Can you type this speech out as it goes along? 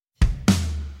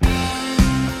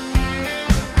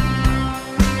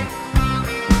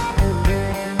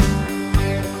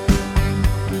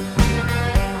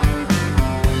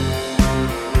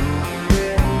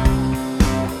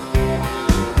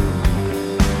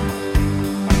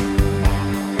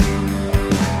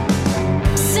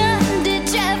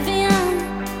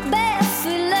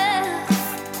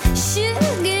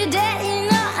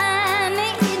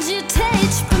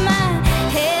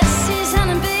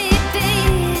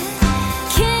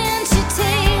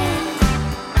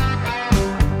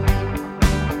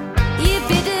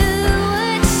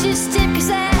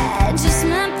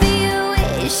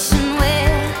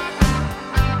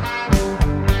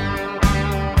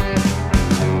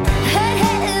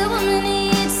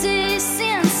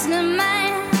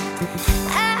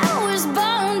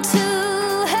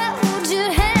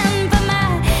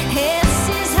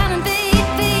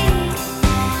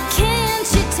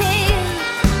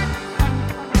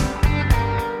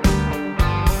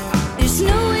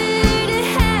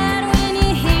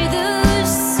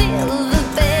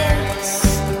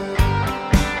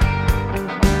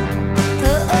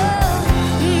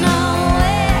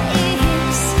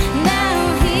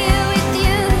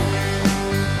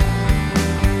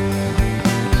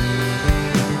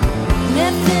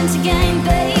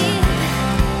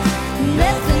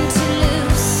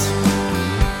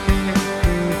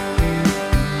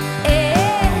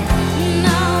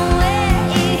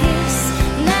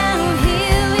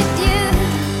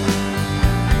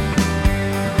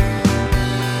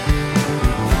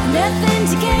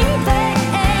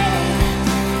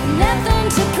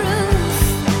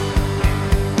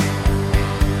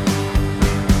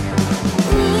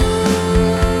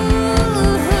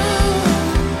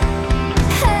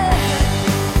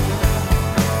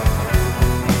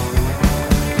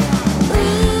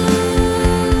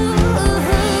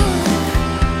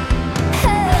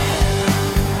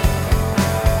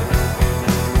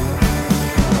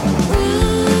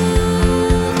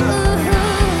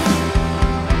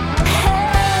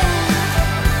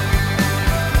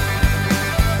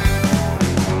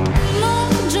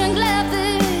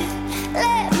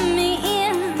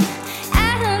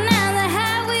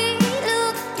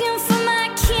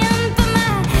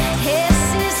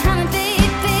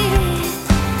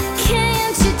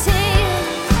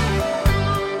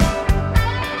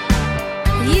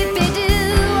You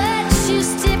better watch your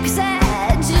step, 'cause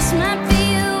I just might be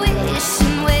a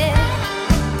wishing well.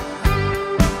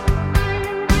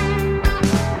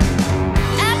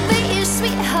 I'd be your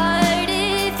sweetheart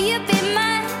if you be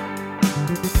mine.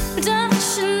 Don't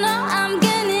you know I'm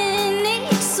gonna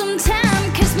need some time,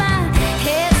 'cause my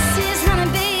head says, honey,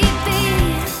 baby,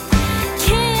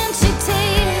 can't you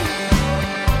tell?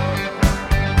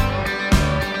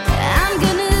 I'm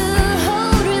gonna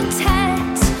hold real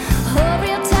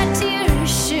tight to your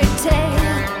shirt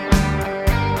tail.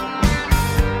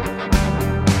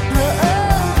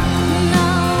 Oh,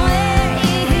 nowhere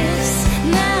is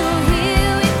now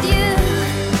here with you.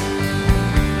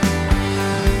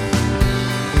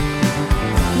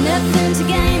 Nothing to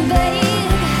gain,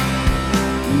 babe,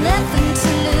 nothing to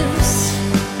lose.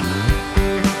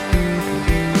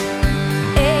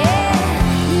 Yeah,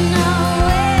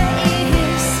 nowhere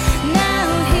is now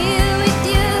here with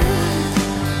you.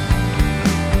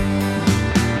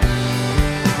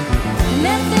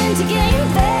 Nothing to gain,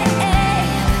 babe.